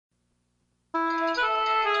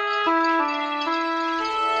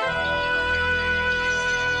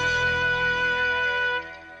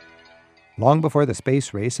Long before the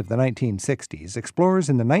space race of the 1960s, explorers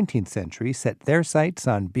in the 19th century set their sights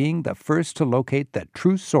on being the first to locate the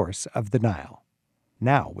true source of the Nile.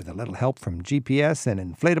 Now, with a little help from GPS and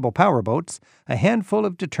inflatable powerboats, a handful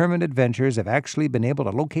of determined adventurers have actually been able to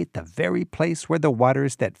locate the very place where the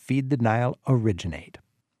waters that feed the Nile originate.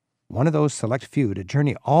 One of those select few to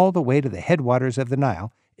journey all the way to the headwaters of the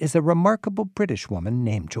Nile is a remarkable British woman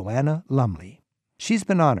named Joanna Lumley. She's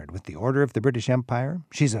been honored with the Order of the British Empire,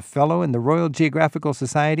 she's a fellow in the Royal Geographical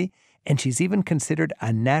Society, and she's even considered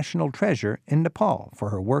a national treasure in Nepal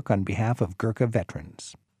for her work on behalf of Gurkha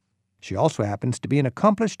veterans. She also happens to be an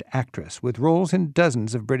accomplished actress with roles in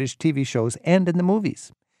dozens of British TV shows and in the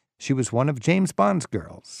movies. She was one of James Bond's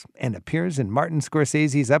girls and appears in Martin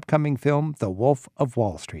Scorsese's upcoming film, The Wolf of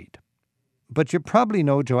Wall Street. But you probably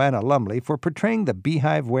know Joanna Lumley for portraying the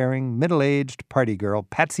beehive-wearing, middle-aged party girl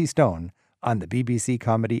Patsy Stone on the BBC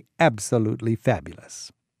comedy Absolutely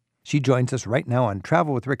Fabulous. She joins us right now on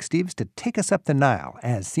Travel with Rick Steves to take us up the Nile,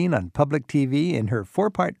 as seen on public TV in her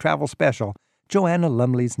 4-part travel special, Joanna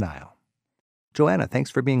Lumley's Nile. Joanna, thanks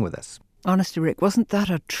for being with us. Honestly, Rick, wasn't that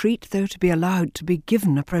a treat, though, to be allowed to be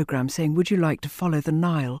given a programme saying, would you like to follow the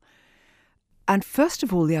Nile? And first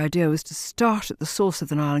of all, the idea was to start at the source of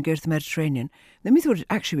the Nile and go to the Mediterranean. Then we thought it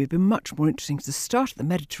actually would be much more interesting to start at the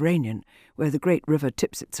Mediterranean, where the great river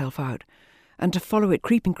tips itself out, and to follow it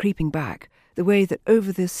creeping back, the way that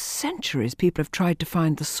over the centuries people have tried to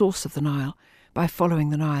find the source of the Nile by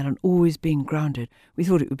following the Nile and always being grounded. We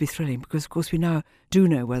thought it would be thrilling because, of course, we now do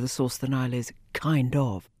know where the source of the Nile is, kind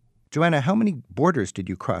of. Joanna, how many borders did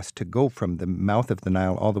you cross to go from the mouth of the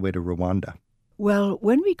Nile all the way to Rwanda? Well,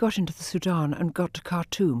 when we got into the Sudan and got to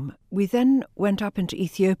Khartoum, we then went up into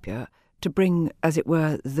Ethiopia to bring, as it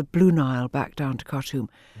were, the Blue Nile back down to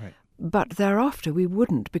Khartoum. Right. But thereafter we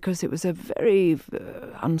wouldn't, because it was a very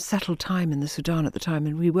unsettled time in the Sudan at the time,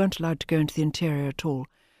 and we weren't allowed to go into the interior at all.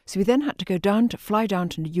 So we then had to fly down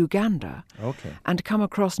to Uganda, and come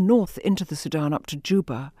across north into the Sudan up to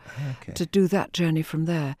Juba, to do that journey from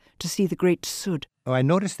there, to see the Great Sud. Oh, I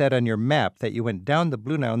noticed that on your map, that you went down the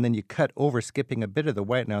Blue Nile and then you cut over, skipping a bit of the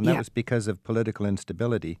White Nile, and that was because of political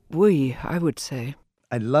instability. I would say.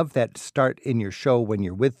 I love that start in your show when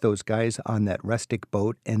you're with those guys on that rustic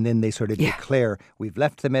boat, and then they sort of declare, we've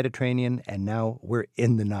left the Mediterranean and now we're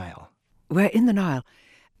in the Nile. We're in the Nile.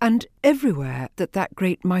 And everywhere that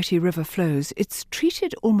great mighty river flows, it's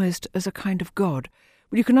treated almost as a kind of god.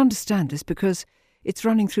 Well, you can understand this because it's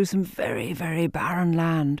running through some very, very barren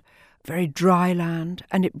land, very dry land,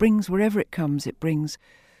 and it brings, wherever it comes, it brings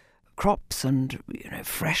crops and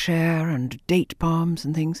fresh air and date palms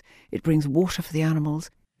and things. It brings water for the animals.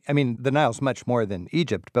 I mean, the Nile's much more than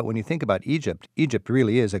Egypt, but when you think about Egypt, Egypt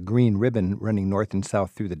really is a green ribbon running north and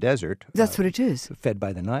south through the desert. That's what it is. Fed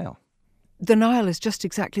by the Nile. The Nile is just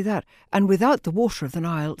exactly that. And without the water of the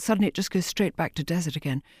Nile, suddenly it just goes straight back to desert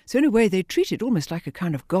again. So in a way, they treat it almost like a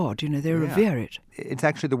kind of god. They revere it. It's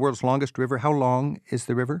actually the world's longest river. How long is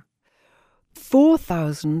the river?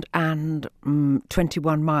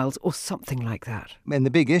 4,021 miles or something like that. And the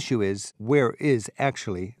big issue is, where is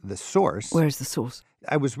actually the source? Where is the source?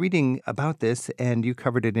 I was reading about this, and you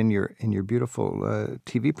covered it in your beautiful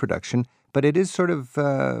TV production, but it is sort of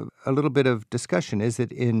a little bit of discussion. Is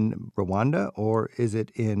it in Rwanda or is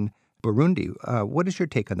it in Burundi? What is your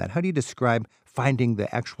take on that? How do you describe finding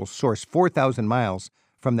the actual source 4,000 miles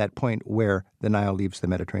from that point where the Nile leaves the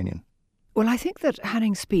Mediterranean? Well, I think that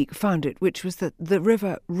Hanning Speke found it, which was that the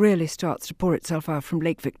river really starts to pour itself out from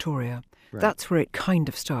Lake Victoria. Right. That's where it kind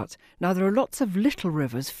of starts. Now, there are lots of little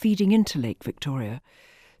rivers feeding into Lake Victoria.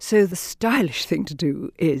 So the stylish thing to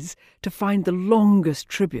do is to find the longest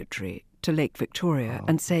tributary to Lake Victoria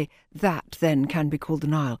and say that then can be called the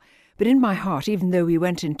Nile. But in my heart, even though we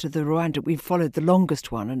went into the Rwanda, we followed the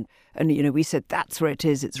longest one, and we said that's where it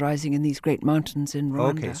is. It's rising in these great mountains in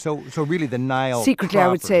Rwanda. Okay, so really the Nile secretly, I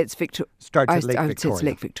would say it's Victoria. Starts at Lake Victoria. I would say it's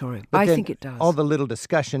Lake Victoria. But I think it does. All the little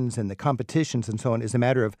discussions and the competitions and so on is a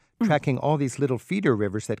matter of tracking all these little feeder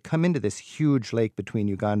rivers that come into this huge lake between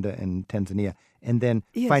Uganda and Tanzania, and then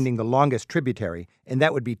finding the longest tributary, and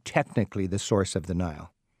that would be technically the source of the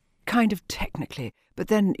Nile. Kind of technically, but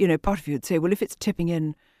then part of you would say, well, if it's tipping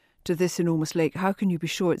in to this enormous lake, how can you be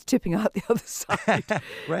sure it's tipping out the other side?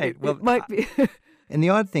 Right. It might be. And the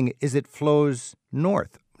odd thing is it flows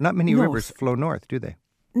north. Not many rivers flow north, do they?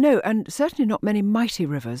 No, and certainly not many mighty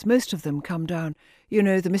rivers. Most of them come down,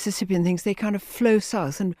 the Mississippi and things, they kind of flow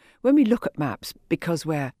south. And when we look at maps, because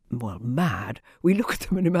we're, mad, we look at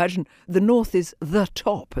them and imagine the north is the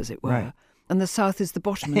top, as it were. Right. And the south is the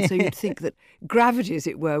bottom. And so you'd think that gravity, as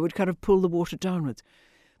it were, would kind of pull the water downwards.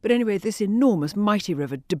 But anyway, this enormous, mighty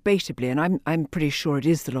river, debatably, and I'm pretty sure it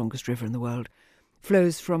is the longest river in the world,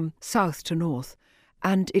 flows from south to north,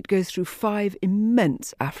 and it goes through 5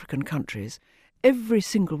 immense African countries. Every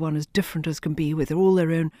single one as different as can be, with all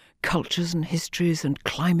their own cultures and histories and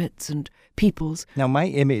climates and peoples. Now, my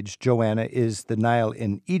image, Joanna, is the Nile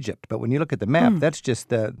in Egypt, but when you look at the map, that's just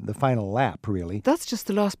the final lap, really. That's just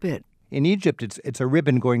the last bit. In Egypt, it's a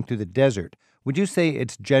ribbon going through the desert. Would you say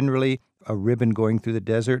it's generally a ribbon going through the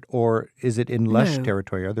desert, or is it in lush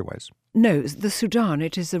territory otherwise? No, the Sudan,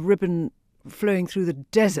 it is a ribbon flowing through the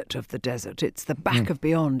desert of the desert. It's the back of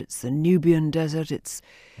beyond. It's the Nubian desert. It's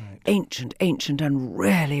ancient, and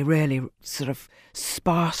really, really sort of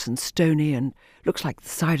sparse and stony and looks like the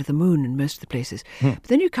side of the moon in most of the places. But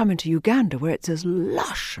then you come into Uganda, where it's as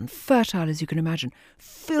lush and fertile as you can imagine,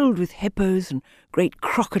 filled with hippos and great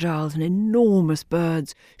crocodiles and enormous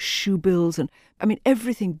birds, shoebills, and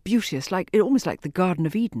everything beauteous, almost like the Garden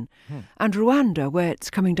of Eden. And Rwanda, where it's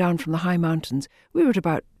coming down from the high mountains, we were at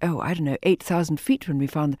about, 8,000 feet when we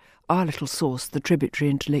found our little source, the tributary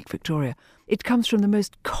into Lake Victoria. It comes from the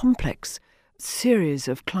most complex series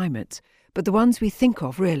of climates, but the ones we think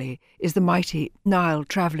of, really, is the mighty Nile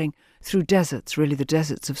travelling through deserts, really the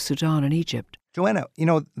deserts of Sudan and Egypt. Joanna,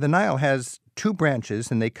 the Nile has 2 branches,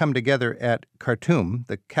 and they come together at Khartoum,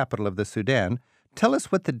 the capital of the Sudan. Tell us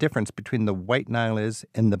what the difference between the White Nile is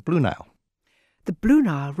and the Blue Nile. The Blue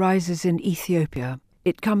Nile rises in Ethiopia.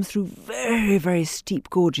 It comes through very, very steep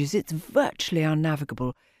gorges. It's virtually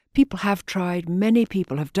unnavigable. People have tried, many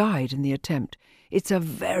people have died in the attempt. It's a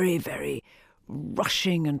very, very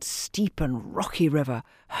rushing and steep and rocky river,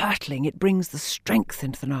 hurtling. It brings the strength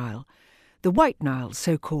into the Nile. The White Nile,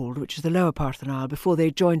 so called, which is the lower part of the Nile, before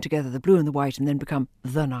they join together the blue and the white and then become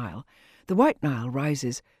the Nile. The White Nile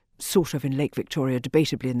rises sort of in Lake Victoria,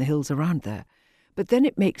 debatably in the hills around there. But then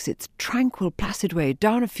it makes its tranquil, placid way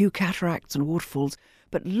down a few cataracts and waterfalls,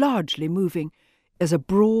 but largely moving as a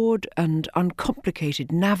broad and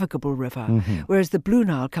uncomplicated navigable river, whereas the Blue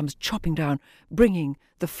Nile comes chopping down, bringing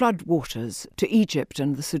the flood waters to Egypt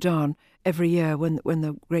and the Sudan every year when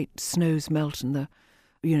the great snows melt and the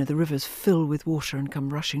rivers fill with water and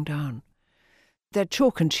come rushing down. They're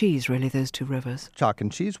chalk and cheese, really, those 2 rivers. Chalk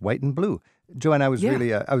and cheese, white and blue. Joanna,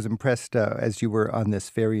 I was impressed as you were on this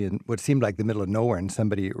ferry in what seemed like the middle of nowhere, and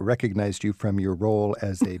somebody recognized you from your role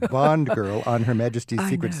as a Bond girl on Her Majesty's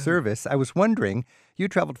Secret Service. I was wondering, you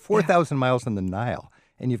traveled 4,000 miles on the Nile,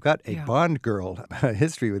 and you've got a Bond girl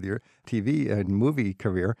history with your TV and movie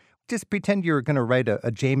career. Just pretend you're going to write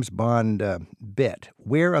a James Bond bit.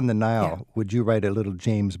 Where on the Nile would you write a little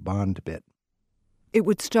James Bond bit? It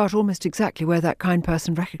would start almost exactly where that kind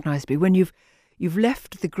person recognized me, when you've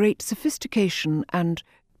left the great sophistication and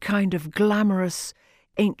kind of glamorous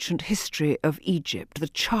ancient history of Egypt, the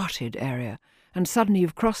charted area, and suddenly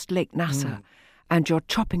you've crossed Lake Nasser and you're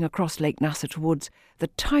chopping across Lake Nasser towards the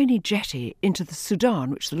tiny jetty into the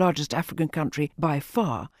Sudan, which is the largest African country by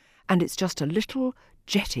far, and it's just a little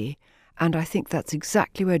jetty. And I think that's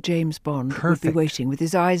exactly where James Bond would be waiting, with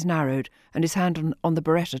his eyes narrowed and his hand on the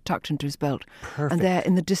Beretta tucked into his belt. Perfect. And there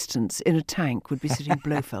in the distance, in a tank, would be sitting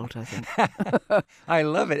Blofeld, I think. I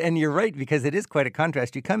love it. And you're right, because it is quite a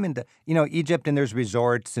contrast. You come into, Egypt, and there's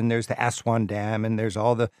resorts, and there's the Aswan Dam, and there's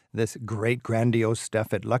all this great grandiose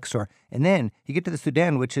stuff at Luxor. And then you get to the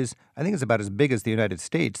Sudan, which is, I think it's about as big as the United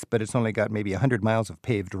States, but it's only got maybe 100 miles of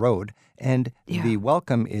paved road. And the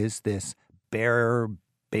welcome is this bare,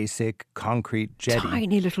 basic concrete jetty.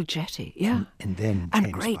 Tiny little jetty, yeah. And then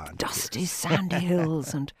and great Bond dusty sandy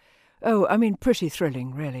hills and, pretty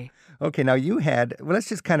thrilling, really. Okay, now let's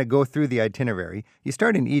just kind of go through the itinerary. You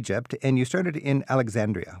start in Egypt, and you started in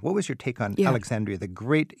Alexandria. What was your take on Alexandria, the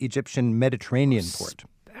great Egyptian Mediterranean port?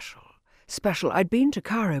 Special. I'd been to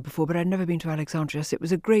Cairo before, but I'd never been to Alexandria. So it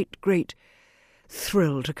was a great, great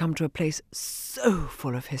thrill to come to a place so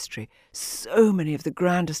full of history. So many of the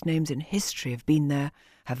grandest names in history have been there,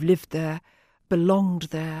 have lived there, belonged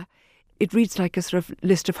there. It reads like a sort of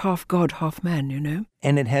list of half God, half man,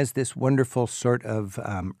 And it has this wonderful sort of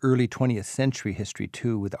early 20th century history,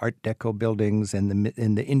 too, with Art Deco buildings and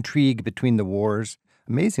the intrigue between the wars.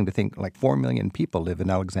 Amazing to think like 4 million people live in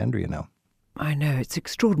Alexandria now. I know, it's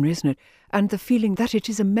extraordinary, isn't it? And the feeling that it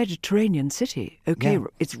is a Mediterranean city. Okay,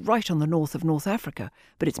 It's right on the north of North Africa,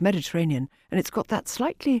 but it's Mediterranean, and it's got that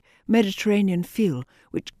slightly Mediterranean feel,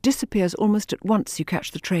 which disappears almost at once you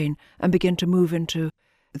catch the train and begin to move into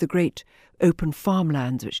the great open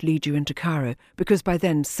farmlands which lead you into Cairo, because by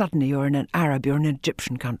then suddenly you're in an Arab, you're in an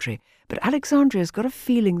Egyptian country. But Alexandria's got a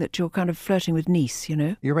feeling that you're kind of flirting with Nice,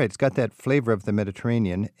 You're right. It's got that flavor of the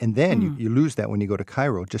Mediterranean. And then you lose that when you go to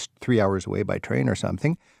Cairo, just 3 hours away by train or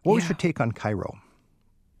something. What was your take on Cairo?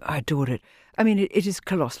 I adored it. I mean, it is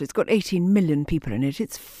colossal. It's got 18 million people in it.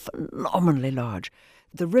 It's phenomenally large.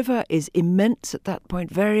 The river is immense at that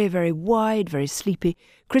point, very, very wide, very sleepy,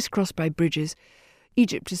 crisscrossed by bridges.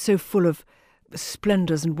 Egypt is so full of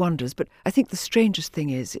splendours and wonders, but I think the strangest thing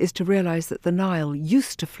is to realise that the Nile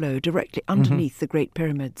used to flow directly underneath the Great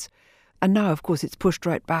Pyramids. And now, of course, it's pushed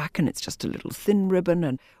right back and it's just a little thin ribbon,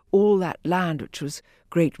 and all that land, which was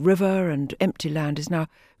great river and empty land, is now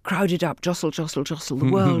crowded up, jostle, the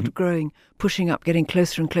world growing, pushing up, getting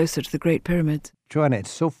closer and closer to the Great Pyramids. Joanna,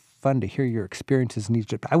 it's so fun to hear your experiences in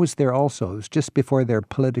Egypt. I was there also. It was just before their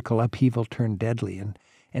political upheaval turned deadly.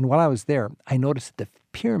 And while I was there, I noticed that the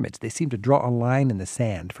pyramids, they seemed to draw a line in the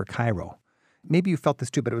sand for Cairo. Maybe you felt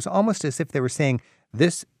this too, but it was almost as if they were saying,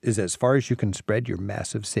 this is as far as you can spread your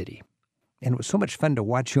massive city. And it was so much fun to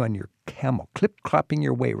watch you on your camel, clip-clopping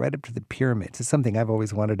your way right up to the pyramids. It's something I've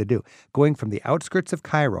always wanted to do, going from the outskirts of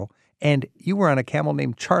Cairo, and you were on a camel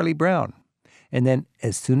named Charlie Brown. And then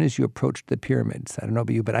as soon as you approached the pyramids, I don't know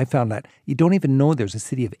about you, but I found that you don't even know there's a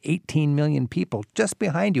city of 18 million people just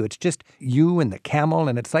behind you. It's just you and the camel,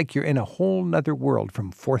 and it's like you're in a whole nother world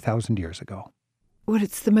from 4,000 years ago. Well,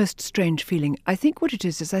 it's the most strange feeling. I think what it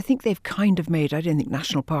is I think they've kind of made, I don't think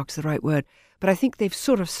national park's the right word, but I think they've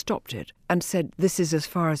sort of stopped it and said this is as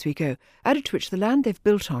far as we go. Added to which, the land they've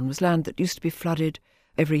built on was land that used to be flooded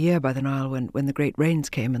every year by the Nile when the great rains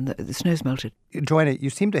came and the snows melted. Joanna,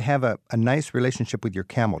 you seem to have a nice relationship with your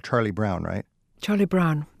camel, Charlie Brown, right? Charlie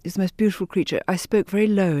Brown is the most beautiful creature. I spoke very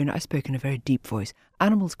low and I spoke in a very deep voice.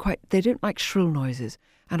 Animals they don't like shrill noises.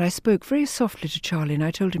 And I spoke very softly to Charlie and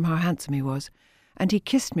I told him how handsome he was. And he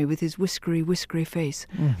kissed me with his whiskery face.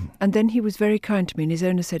 Mm-hmm. And then he was very kind to me, and his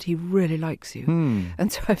owner said he really likes you.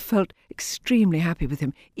 And so I felt extremely happy with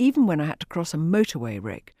him, even when I had to cross a motorway,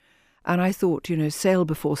 Rick. And I thought, sail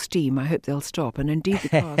before steam, I hope they'll stop. And indeed the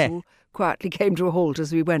cars all quietly came to a halt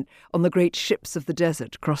as we went on the great ships of the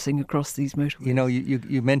desert crossing across these motorways.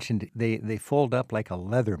 You mentioned they fold up like a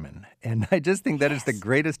Leatherman. And I just think that is the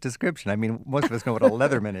greatest description. I mean, most of us know what a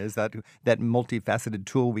Leatherman is, that multifaceted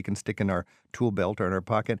tool we can stick in our tool belt or in our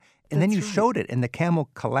pocket. And then you showed it, and the camel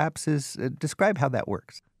collapses. Describe how that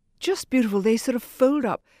works. Just beautiful. They sort of fold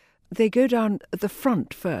up. They go down at the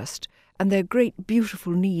front first, and their great,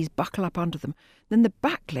 beautiful knees buckle up under them. Then the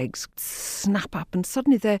back legs snap up, and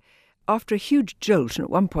suddenly they're, after a huge jolt, and at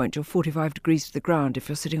one point you're 45 degrees to the ground if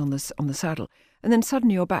you're sitting on the saddle, and then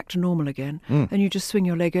suddenly you're back to normal again, and you just swing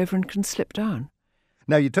your leg over and can slip down.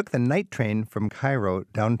 Now, you took the night train from Cairo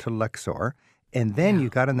down to Luxor, and then you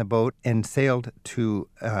got on the boat and sailed to,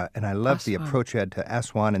 and I love the approach you had to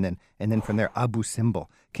Aswan, and then from there, Abu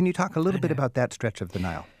Simbel. Can you talk a little bit about that stretch of the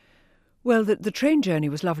Nile? Well, the train journey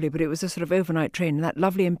was lovely, but it was a sort of overnight train, and that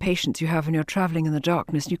lovely impatience you have when you're travelling in the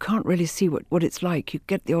darkness. You can't really see what it's like. You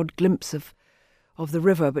get the odd glimpse of the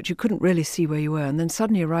river, but you couldn't really see where you were. And then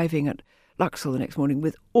suddenly arriving at Luxor the next morning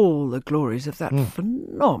with all the glories of that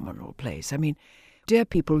phenomenal place. I mean, dear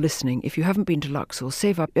people listening, if you haven't been to Luxor,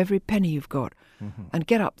 save up every penny you've got and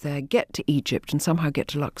get up there, get to Egypt and somehow get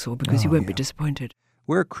to Luxor because you won't be disappointed.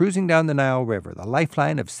 We're cruising down the Nile River, the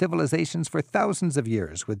lifeline of civilizations for thousands of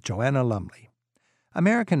years, with Joanna Lumley.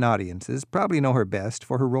 American audiences probably know her best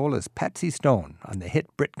for her role as Patsy Stone on the hit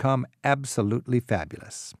Britcom Absolutely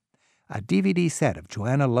Fabulous. A DVD set of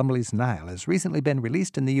Joanna Lumley's Nile has recently been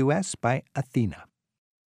released in the U.S. by Athena.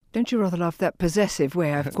 Don't you rather love that possessive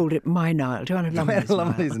way I've called it my Nile, Joanna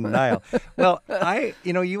Lumley's Nile. Well,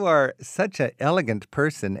 you are such an elegant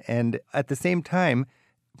person, and at the same time,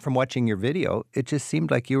 from watching your video, it just seemed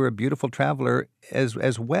like you were a beautiful traveler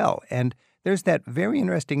as well. And there's that very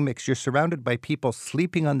interesting mix. You're surrounded by people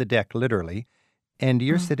sleeping on the deck, literally, and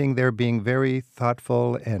you're sitting there being very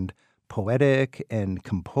thoughtful and poetic and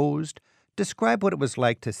composed. Describe what it was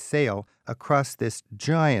like to sail across this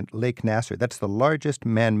giant Lake Nasser. That's the largest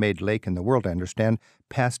man-made lake in the world, I understand,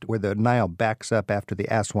 past where the Nile backs up after the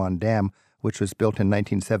Aswan Dam, which was built in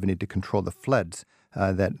 1970 to control the floods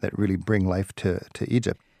that really bring life to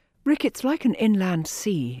Egypt. Rick, it's like an inland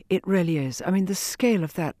sea. It really is. I mean, the scale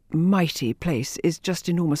of that mighty place is just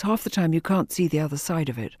enormous. Half the time you can't see the other side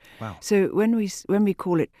of it. Wow. So when we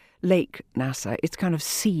call it Lake Nasser, it's kind of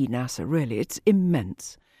Sea Nasser, really. It's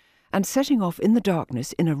immense. And setting off in the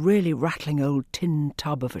darkness in a really rattling old tin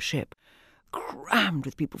tub of a ship, crammed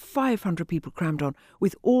with people, 500 people crammed on,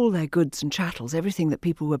 with all their goods and chattels, everything that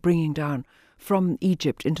people were bringing down from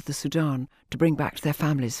Egypt into the Sudan to bring back to their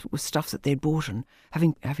families with stuff that they'd bought and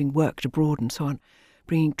having worked abroad and so on,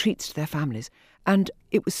 bringing treats to their families. And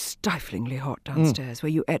it was stiflingly hot downstairs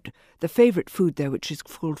where you ate the favourite food there, which is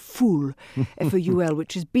called foul, F-O-U-L,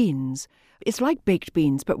 which is beans. It's like baked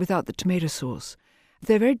beans, but without the tomato sauce.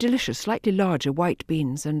 They're very delicious, slightly larger white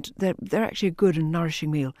beans, and they're actually a good and nourishing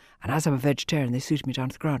meal. And as I'm a vegetarian, they suited me down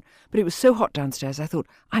to the ground. But it was so hot downstairs, I thought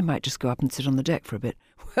I might just go up and sit on the deck for a bit.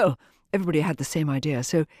 Well, everybody had the same idea.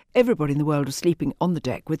 So everybody in the world was sleeping on the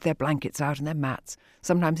deck with their blankets out and their mats,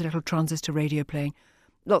 sometimes a little transistor radio playing.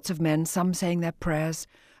 Lots of men, some saying their prayers.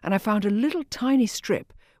 And I found a little tiny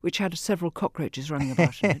strip which had several cockroaches running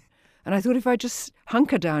about in it. And I thought if I just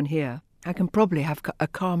hunker down here, I can probably have a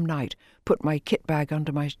calm night, put my kit bag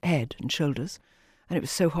under my head and shoulders, and it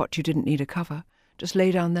was so hot you didn't need a cover. Just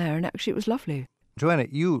lay down there, and actually it was lovely. Joanna,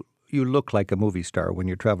 you look like a movie star when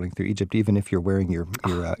you're traveling through Egypt, even if you're wearing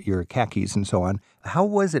your khakis and so on. How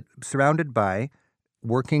was it surrounded by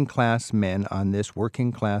working-class men on this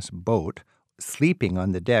working-class boat, sleeping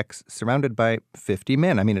on the decks, surrounded by 50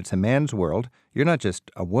 men? I mean, it's a man's world. You're not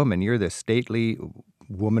just a woman. You're the stately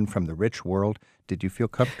woman from the rich world. Did you feel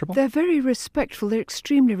comfortable? They're very respectful. They're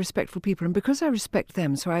extremely respectful people. And because I respect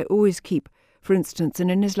them, so I always keep, for instance, in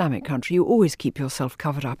an Islamic country, you always keep yourself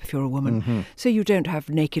covered up if you're a woman. Mm-hmm. So you don't have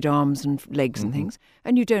naked arms and legs mm-hmm. and things.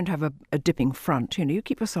 And you don't have a dipping front. You know, you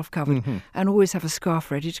keep yourself covered mm-hmm. and always have a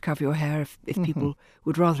scarf ready to cover your hair if mm-hmm. people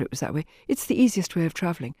would rather it was that way. It's the easiest way of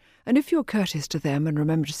travelling. And if you're courteous to them and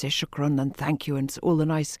remember to say shukran and thank you and all the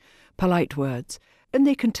nice, polite words, and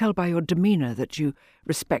they can tell by your demeanour that you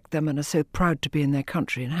respect them and are so proud to be in their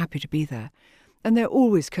country and happy to be there. And they're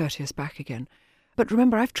always courteous back again. But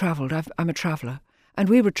remember, I've travelled. I'm a traveller. And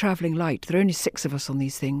we were travelling light. There are only 6 of us on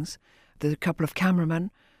these things. There's a couple of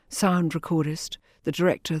cameramen, sound recordist, the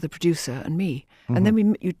director, the producer, and me. Mm-hmm. And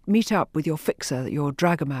then you meet up with your fixer, your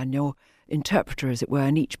dragoman, your interpreter, as it were,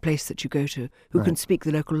 in each place that you go to, who right. can speak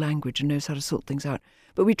the local language and knows how to sort things out.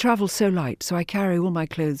 But we travel so light, so I carry all my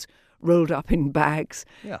clothes rolled up in bags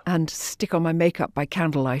and stick on my makeup by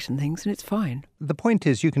candlelight and things, and it's fine. The point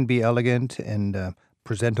is you can be elegant and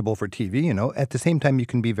presentable for TV, you know. At the same time, you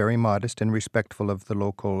can be very modest and respectful of the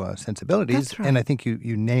local sensibilities. That's right. And I think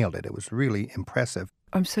you nailed it. It was really impressive.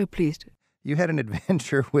 I'm so pleased. You had an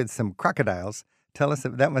adventure with some crocodiles. Tell us,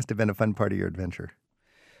 that must have been a fun part of your adventure.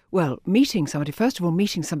 Well, first of all,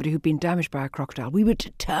 meeting somebody who'd been damaged by a crocodile. We were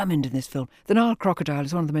determined in this film. The Nile crocodile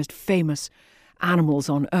is one of the most famous animals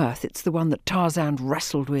on earth. It's the one that Tarzan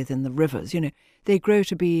wrestled with in the rivers. You know, they grow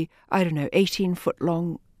to be, 18 foot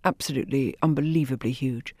long, absolutely unbelievably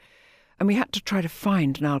huge. And we had to try to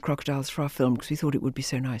find Nile crocodiles for our film because we thought it would be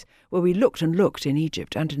so nice. Well, we looked and looked in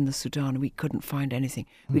Egypt and in the Sudan and we couldn't find anything.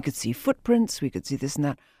 We could see footprints, we could see this and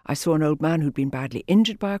that. I saw an old man who'd been badly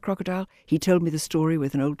injured by a crocodile. He told me the story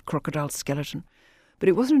with an old crocodile skeleton. But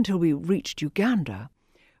it wasn't until we reached Uganda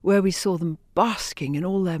where we saw them basking in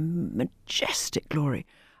all their majestic glory.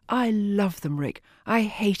 I love them, Rick. I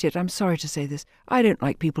hate it. I'm sorry to say this. I don't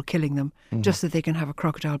like people killing them just so they can have a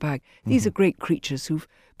crocodile bag. These are great creatures who've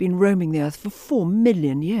been roaming the earth for 4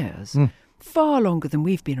 million years, far longer than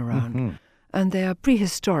we've been around. And they are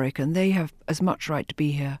prehistoric and they have as much right to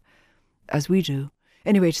be here as we do.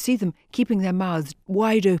 Anyway, to see them keeping their mouths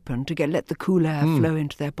wide open to let the cool air flow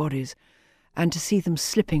into their bodies, and to see them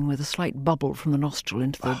slipping with a slight bubble from the nostril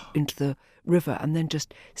into the river, and then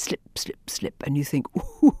just slip, slip, slip, and you think,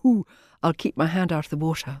 ooh, I'll keep my hand out of the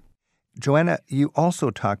water. Joanna, you also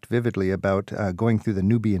talked vividly about going through the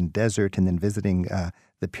Nubian desert and then visiting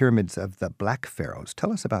the pyramids of the Black Pharaohs.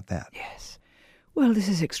 Tell us about that. Yes. Well, this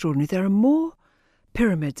is extraordinary. There are more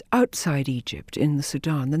pyramids outside Egypt in the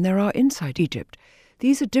Sudan than there are inside Egypt.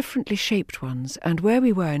 These are differently shaped ones, and where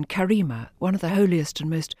we were in Karima, one of the holiest and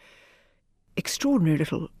most extraordinary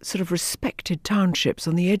little sort of respected townships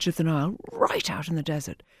on the edge of the Nile, right out in the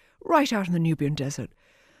desert, right out in the Nubian desert,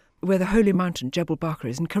 where the holy mountain Jebel Barka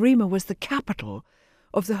is. And Karima was the capital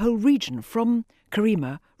of the whole region. From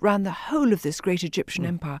Karima ran the whole of this great Egyptian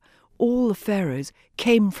empire. All the pharaohs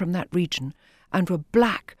came from that region and were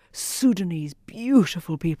black, Sudanese,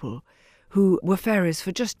 beautiful people who were pharaohs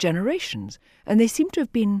for just generations. And they seem to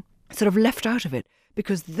have been sort of left out of it,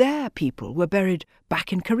 because their people were buried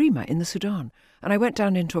back in Karima in the Sudan. And I went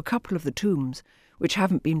down into a couple of the tombs, which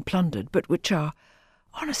haven't been plundered, but which are,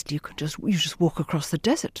 honestly, you just walk across the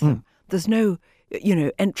desert to them. There's no,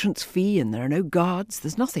 entrance fee, and there are no guards.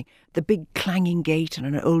 There's nothing. The big clanging gate and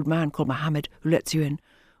an old man called Mohammed who lets you in.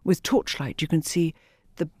 With torchlight, you can see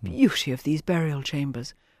the beauty of these burial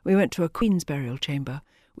chambers. We went to a queen's burial chamber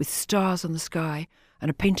with stars on the sky and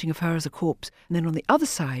a painting of her as a corpse. And then on the other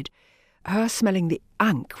side, her smelling the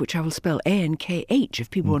Ankh, which I will spell Ankh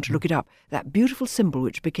if people want to look it up, that beautiful symbol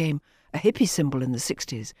which became a hippie symbol in the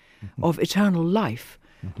 60s of eternal life,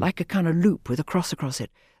 like a kind of loop with a cross across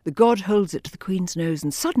it. The god holds it to the Queen's nose,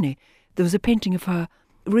 and suddenly there was a painting of her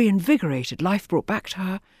reinvigorated, life brought back to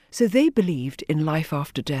her. So they believed in life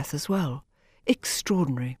after death as well.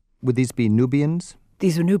 Extraordinary. Would these be Nubians?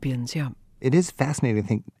 These are Nubians, yeah. It is fascinating to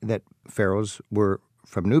think that pharaohs were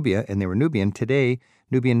from Nubia, and they were Nubian. Today,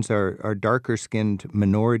 Nubians are darker-skinned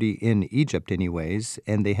minority in Egypt anyways,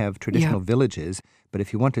 and they have traditional villages. But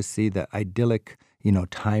if you want to see the idyllic,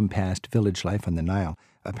 time-past village life on the Nile,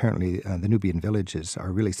 apparently the Nubian villages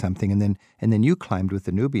are really something. And then you climbed with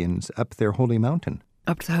the Nubians up their holy mountain.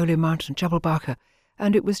 Up to the holy mountain, Jabal Barka.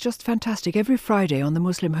 And it was just fantastic. Every Friday on the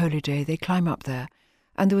Muslim holy day, they climb up there.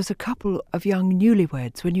 And there was a couple of young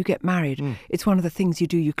newlyweds. When you get married, it's one of the things you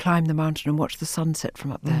do. You climb the mountain and watch the sunset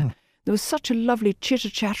from up there. There was such a lovely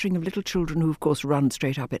chitter-chattering of little children who, of course, run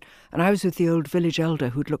straight up it. And I was with the old village elder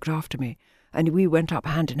who'd looked after me. And we went up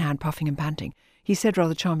hand in hand, puffing and panting. He said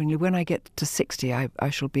rather charmingly, when I get to 60, I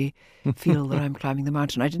shall feel that I'm climbing the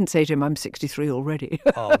mountain. I didn't say to him, I'm 63 already.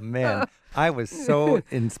 Oh, man. I was so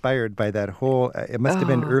inspired by that whole... it must have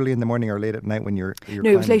been early in the morning or late at night when you're No,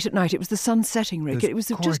 climbing. It was late at night. It was the sun setting, Rick. It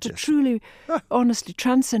was just a truly, honestly,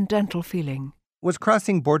 transcendental feeling. Was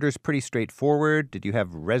crossing borders pretty straightforward? Did you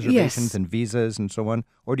have reservations and visas and so on?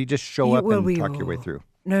 Or did you just show up and talk your way through?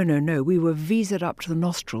 No. We were visaed up to the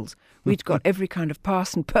nostrils. We'd got every kind of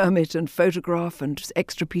pass and permit and photograph and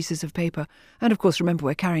extra pieces of paper. And, of course, remember,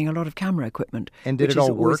 we're carrying a lot of camera equipment. And did it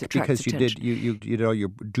all work because you did all your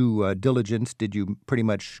due diligence? Did you pretty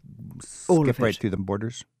much skip right through the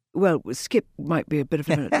borders? Well, skip might be a bit of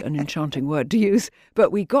an enchanting word to use,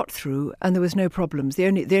 but we got through and there was no problems. The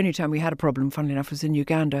only time we had a problem, funnily enough, was in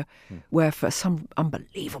Uganda, where for some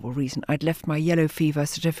unbelievable reason I'd left my yellow fever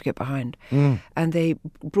certificate behind. And they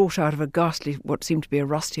brought out of a ghastly, what seemed to be a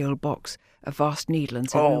rusty old box, a vast needle and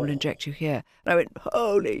said, we'll inject you here. And I went,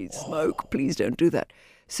 holy smoke, please don't do that.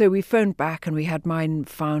 So we phoned back and we had mine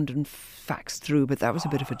found and faxed through, but that was a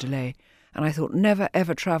bit of a delay. And I thought, never,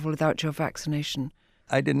 ever travel without your vaccination.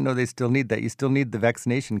 I didn't know they still need that. You still need the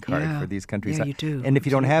vaccination card for these countries. Yeah, you do. And if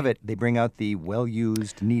you don't have it, they bring out the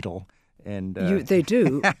well-used needle. And they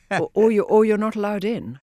do, or you're not allowed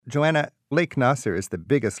in. Joanna, Lake Nasser is the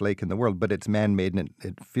biggest lake in the world, but it's man-made and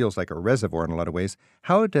it feels like a reservoir in a lot of ways.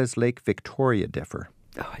 How does Lake Victoria differ?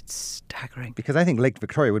 Oh, it's staggering. Because I think Lake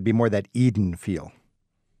Victoria would be more that Eden feel.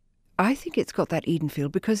 I think it's got that Eden feel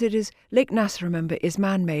because it is, Lake Nasser, remember, is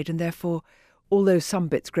man-made and therefore, although some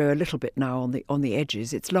bits grow a little bit now on the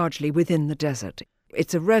edges, it's largely within the desert.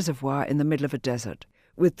 It's a reservoir in the middle of a desert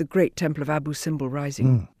with the great temple of Abu Simbel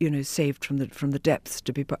rising, saved from the depths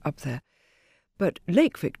to be put up there. But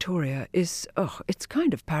Lake Victoria is, it's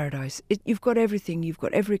kind of paradise. You've got everything. You've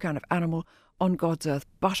got every kind of animal on God's earth,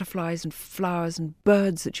 butterflies and flowers and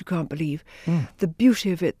birds that you can't believe. The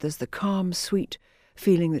beauty of it, there's the calm, sweet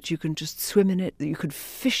feeling that you can just swim in it, that you could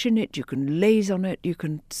fish in it, you can laze on it, you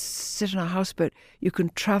can sit on a houseboat, you can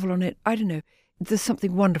travel on it. I don't know. There's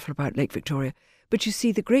something wonderful about Lake Victoria. But you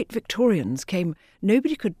see, the great Victorians came,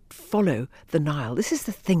 nobody could follow the Nile. This is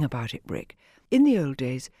the thing about it, Rick. In the old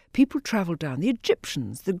days, people travelled down. The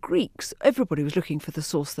Egyptians, the Greeks, everybody was looking for the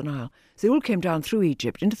source of the Nile. So they all came down through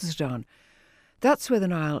Egypt into the Sudan. That's where the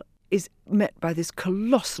Nile is met by this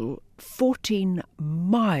colossal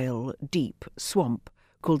 14-mile deep swamp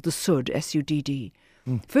called the Sud, S-U-D-D.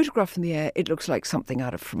 Photographed from the air, it looks like something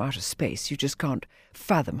from outer space. You just can't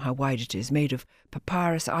fathom how wide it is, made of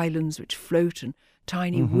papyrus islands which float and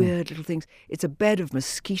tiny, weird little things. It's a bed of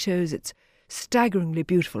mosquitoes. It's staggeringly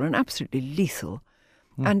beautiful and absolutely lethal.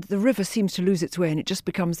 And the river seems to lose its way and it just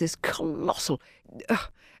becomes this colossal...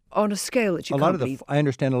 on a scale that you can't believe. I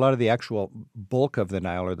understand a lot of the actual bulk of the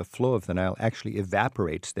Nile or the flow of the Nile actually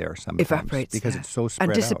evaporates there sometimes. Because it's so spread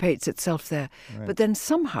out. And dissipates itself there. Right. But then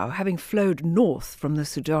somehow, having flowed north from the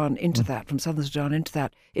Sudan into that, from southern Sudan into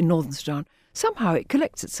that, in northern Sudan, somehow it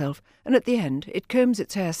collects itself. And at the end, it combs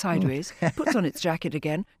its hair sideways, puts on its jacket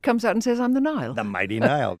again, comes out and says, I'm the Nile. The mighty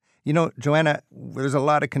Nile. You know, Joanna, there's a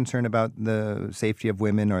lot of concern about the safety of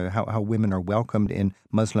women or how women are welcomed in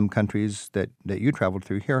Muslim countries that you traveled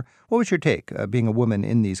through here. What was your take, being a woman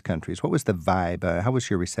in these countries? What was the vibe? How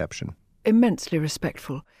was your reception? Immensely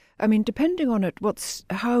respectful. I mean, depending on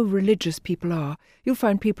how religious people are, you'll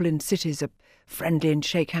find people in cities are friendly and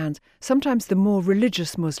shake hands. Sometimes the more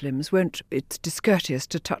religious Muslims it's discourteous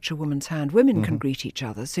to touch a woman's hand. Women can greet each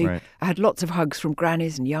other. So I had lots of hugs from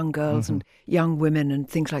grannies and young girls and young women and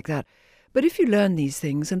things like that. But if you learn these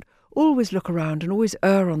things and always look around and always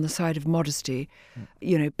err on the side of modesty,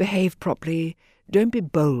 behave properly, don't be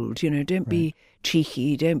bold, don't be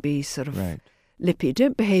cheeky, don't be sort of lippy,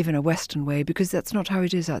 don't behave in a Western way because that's not how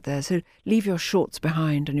it is out there. So leave your shorts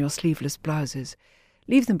behind and your sleeveless blouses.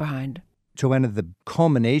 Leave them behind. Joanna, the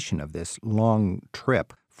culmination of this long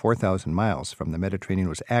trip, 4,000 miles from the Mediterranean,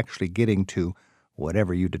 was actually getting to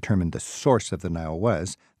whatever you determined the source of the Nile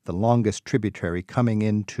was, the longest tributary coming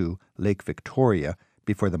into Lake Victoria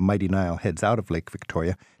before the mighty Nile heads out of Lake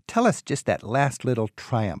Victoria. Tell us just that last little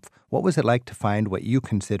triumph. What was it like to find what you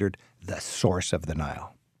considered the source of the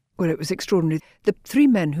Nile? Well, it was extraordinary. The three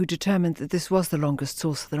men who determined that this was the longest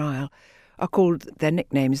source of the Nile are called, their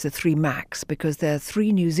nickname is the Three Macs, because they're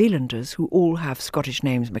three New Zealanders who all have Scottish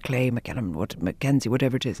names, Macleay, McKellum, Mackenzie,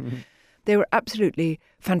 whatever it is. Mm-hmm. They were absolutely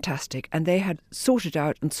fantastic, and they had sorted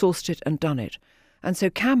out and sourced it and done it. And so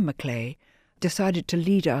Cam Macleay decided to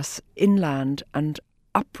lead us inland and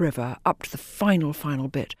upriver, up to the final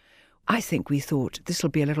bit. I think we thought this will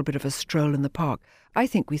be a little bit of a stroll in the park. I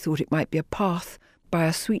think we thought it might be a path by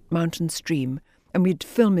a sweet mountain stream, and we'd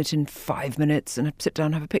film it in 5 minutes and sit down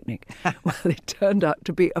and have a picnic. Well, it turned out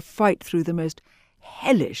to be a fight through the most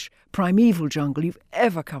hellish primeval jungle you've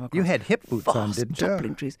ever come across. You had hip boots on, didn't you?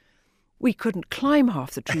 Toppling trees. We couldn't climb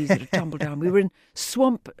half the trees that had tumbled down. We were in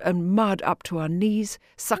swamp and mud up to our knees,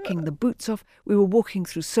 sucking the boots off. We were walking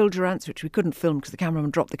through soldier ants, which we couldn't film because the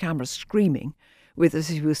cameraman dropped the camera screaming with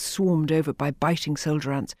us as we were swarmed over by biting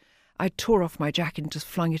soldier ants. I tore off my jacket and just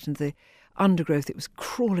flung it into the undergrowth. It was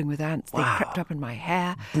crawling with ants. They crept up in my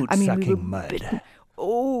hair. Boot-sucking mud. Bitten.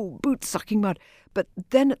 Oh, boot-sucking mud. But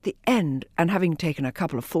then at the end, and having taken a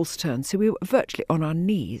couple of false turns, so we were virtually on our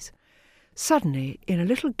knees, suddenly, in a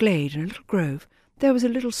little glade, in a little grove, there was a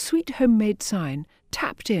little sweet homemade sign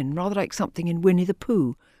tapped in, rather like something in Winnie the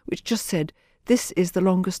Pooh, which just said, "This is the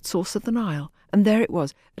longest source of the Nile." And there it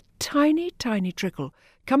was, a tiny, tiny trickle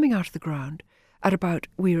coming out of the ground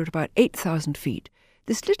we were at about 8,000 feet.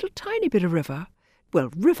 This little tiny bit of river,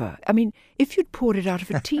 I mean, if you'd poured it out of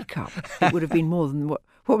a teacup, it would have been more than what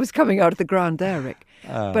was coming out of the ground there, Rick.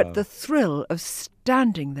 Oh. But the thrill of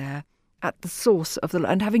standing there at the source of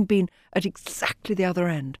and having been at exactly the other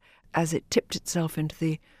end as it tipped itself into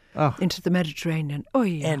the Mediterranean. Oh,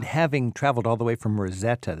 yeah. And having traveled all the way from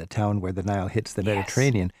Rosetta, the town where the Nile hits the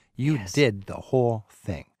Mediterranean, you did the whole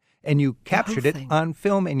thing. And you captured it on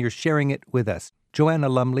film, and you're sharing it with us. Joanna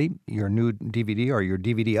Lumley, your new DVD, or your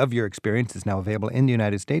DVD of your experience, is now available in the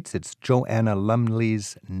United States. It's Joanna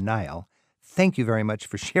Lumley's Nile. Thank you very much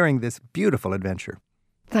for sharing this beautiful adventure.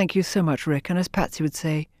 Thank you so much, Rick. And as Patsy would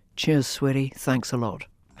say, cheers, sweetie. Thanks a lot.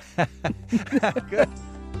 Good.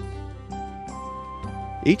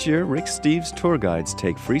 Each year, Rick Steves tour guides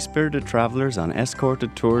take free-spirited travelers on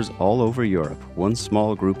escorted tours all over Europe, one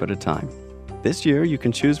small group at a time. This year, you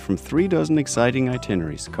can choose from 36 exciting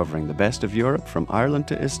itineraries covering the best of Europe, from Ireland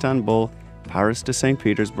to Istanbul, Paris to St.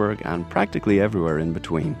 Petersburg, and practically everywhere in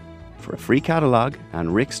between. For a free catalogue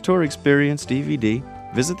and Rick's Tour Experience DVD,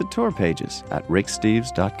 visit the tour pages at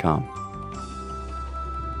ricksteves.com.